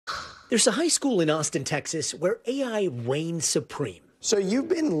There's a high school in Austin, Texas, where AI reigns supreme. So you've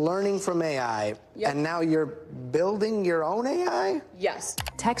been learning from AI, and now you're building your own AI? Yes.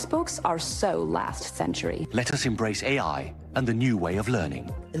 Textbooks are so last century. Let us embrace AI and the new way of learning.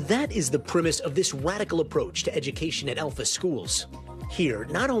 And that is the premise of this radical approach to education at Alpha schools. Here,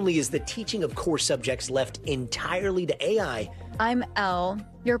 not only is the teaching of core subjects left entirely to AI, I'm Elle,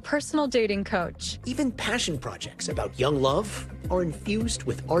 your personal dating coach. Even passion projects about young love are infused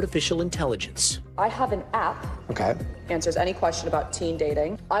with artificial intelligence. I have an app. Okay. Answers any question about teen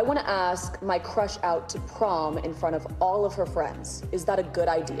dating. I want to ask my crush out to prom in front of all of her friends. Is that a good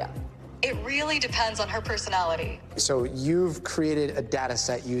idea? It really depends on her personality. So you've created a data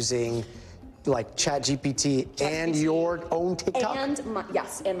set using like ChatGPT and your own TikTok?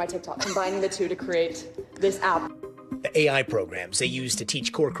 And my TikTok. Combining the two to create this app. The AI programs they use to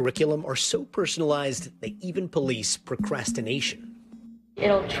teach core curriculum are so personalized they even police procrastination.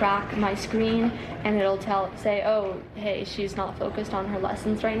 It'll track my screen and it'll say, oh, hey, she's not focused on her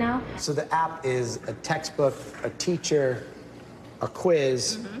lessons right now. So the app is a textbook, a teacher, a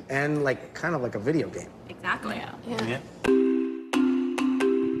quiz, and kind of like a video game. Exactly. Yeah.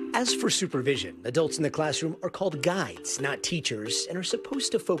 As for supervision, adults in the classroom are called guides, not teachers, and are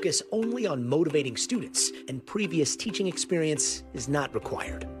supposed to focus only on motivating students, and previous teaching experience is not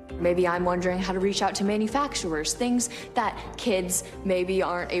required. Maybe I'm wondering how to reach out to manufacturers, things that kids maybe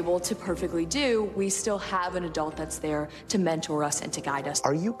aren't able to perfectly do. We still have an adult that's there to mentor us and to guide us.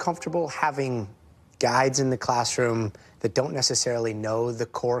 Are you comfortable having guides in the classroom that don't necessarily know the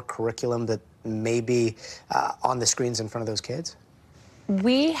core curriculum that may be on the screens in front of those kids?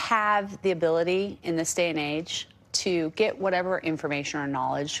 We have the ability in this day and age to get whatever information or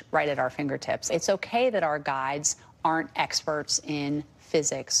knowledge right at our fingertips. It's okay that our guides aren't experts in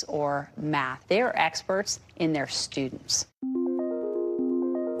physics or math. They are experts in their students.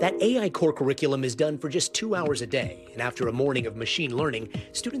 That AI core curriculum is done for just 2 hours a day, and after a morning of machine learning,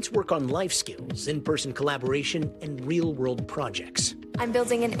 students work on life skills, in-person collaboration, and real-world projects. I'm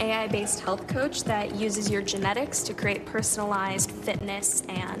building an AI-based health coach that uses your genetics to create personalized fitness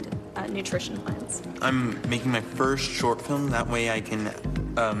and nutrition plans. I'm making my first short film. That way I can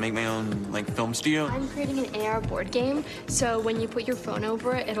make my own film studio. I'm creating an AR board game, so when you put your phone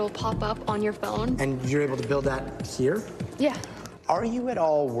over it, it'll pop up on your phone. And you're able to build that here? Yeah. Are you at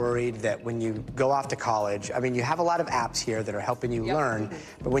all worried that when you go off to college, I mean, you have a lot of apps here that are helping you learn,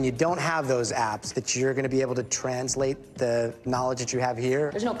 but when you don't have those apps, that you're going to be able to translate the knowledge that you have here?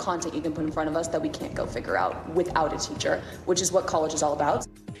 There's no content you can put in front of us that we can't go figure out without a teacher, which is what college is all about.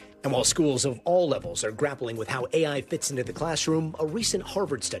 And while schools of all levels are grappling with how AI fits into the classroom, a recent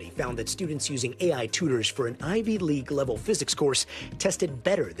Harvard study found that students using AI tutors for an Ivy League-level physics course tested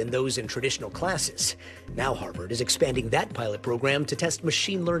better than those in traditional classes. Now Harvard is expanding that pilot program to test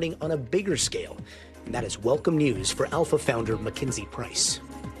machine learning on a bigger scale. And that is welcome news for Alpha founder Mackenzie Price.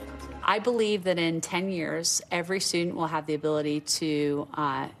 I believe that in 10 years, every student will have the ability to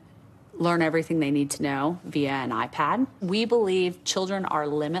learn everything they need to know via an iPad. We believe children are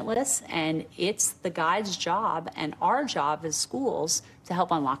limitless, and it's the guide's job and our job as schools to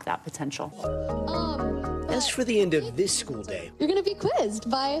help unlock that potential. As for the end of this school day, you're going to be quizzed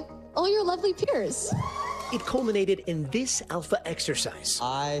by all your lovely peers. It culminated in this Alpha exercise.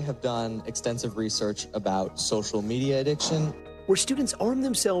 I have done extensive research about social media addiction, where students arm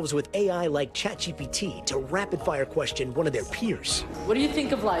themselves with AI like ChatGPT to rapid-fire question one of their peers. What do you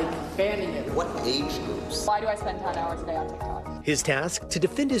think of banning it? What age groups? Why do I spend 10 hours a day on TikTok? His task, to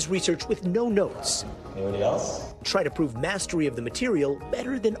defend his research with no notes. Anybody else? Try to prove mastery of the material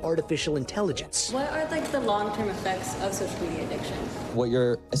better than artificial intelligence. What are the long-term effects of social media addiction? What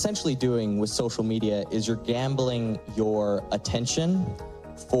you're essentially doing with social media is you're gambling your attention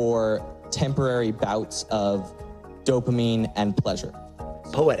for temporary bouts of dopamine and pleasure.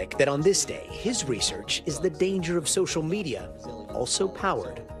 Poetic that on this day, his research is the danger of social media, also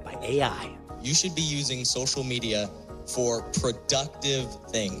powered by AI. You should be using social media for productive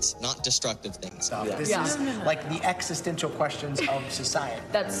things, not destructive things. This is like the existential questions of society.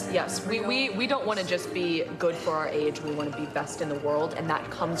 Yes. We don't want to just be good for our age. We want to be best in the world, and that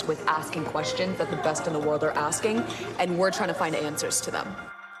comes with asking questions that the best in the world are asking, and we're trying to find answers to them.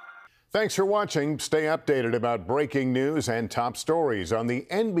 Thanks for watching. Stay updated about breaking news and top stories on the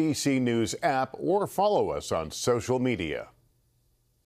NBC News app or follow us on social media.